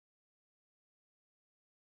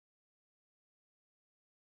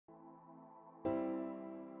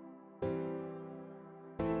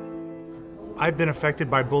I've been affected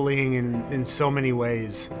by bullying in so many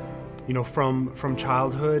ways, from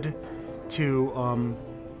childhood to,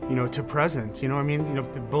 to present.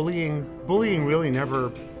 Bullying really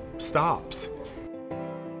never stops.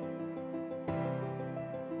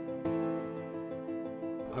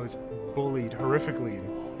 I was bullied horrifically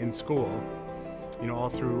in school, all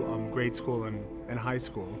through grade school and high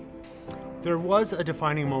school. There was a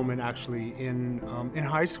defining moment actually in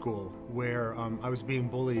high school where I was being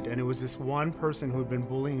bullied, and it was this one person who had been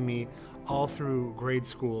bullying me all through grade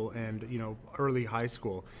school and early high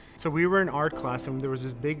school. So we were in art class, and there was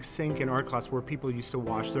this big sink in art class where people used to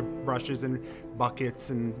wash their brushes and buckets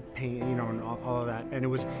and paint, and all of that. And it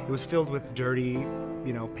was filled with dirty,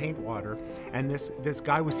 paint water. And this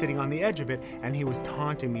guy was sitting on the edge of it, and he was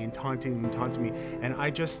taunting me and taunting me. And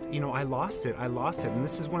I just, I lost it. And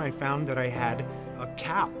this is when I found that I had a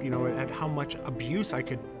cap, at how much abuse I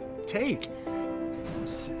could take.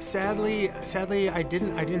 Sadly, I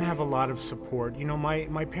didn't have a lot of support.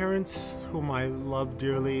 My parents, whom I love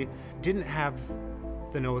dearly, didn't have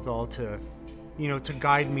the know-it-all to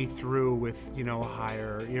guide me through with, a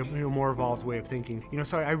higher, more evolved way of thinking.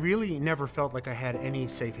 So I really never felt like I had any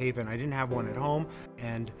safe haven. I didn't have one at home,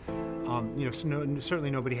 and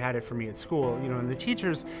certainly nobody had it for me at school. And the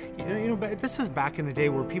teachers, but this was back in the day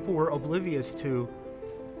where people were oblivious to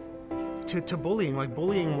bullying. Like,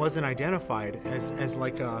 bullying wasn't identified as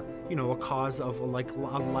like a cause of like a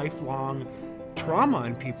lifelong trauma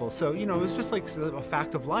in people. So it was just like a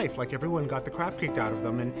fact of life. Like, everyone got the crap kicked out of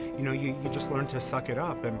them, and you just learned to suck it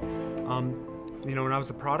up. And and I was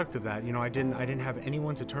a product of that. I didn't have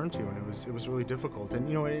anyone to turn to, and it was really difficult. And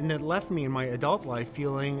and it left me in my adult life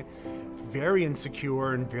feeling very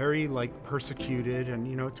insecure and very persecuted. And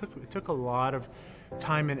it took a lot of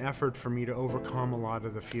time and effort for me to overcome a lot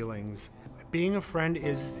of the feelings. Being a friend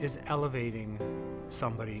is elevating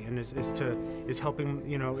somebody, and is helping,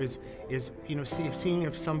 seeing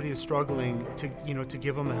if somebody is struggling, to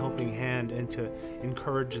give them a helping hand and to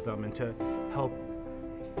encourage them and to help.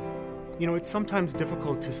 It's sometimes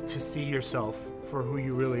difficult to see yourself for who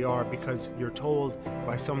you really are, because you're told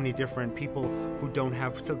by so many different people who don't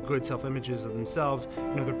have so good self-images of themselves,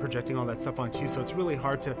 they're projecting all that stuff onto you. So it's really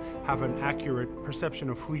hard to have an accurate perception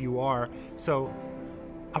of who you are. So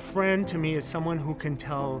a friend to me is someone who can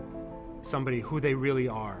tell somebody who they really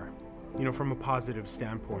are, from a positive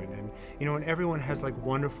standpoint. And everyone has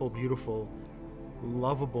wonderful, beautiful,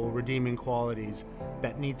 lovable, redeeming qualities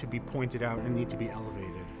that need to be pointed out and need to be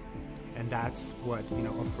elevated. And that's what,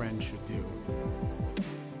 a friend should do.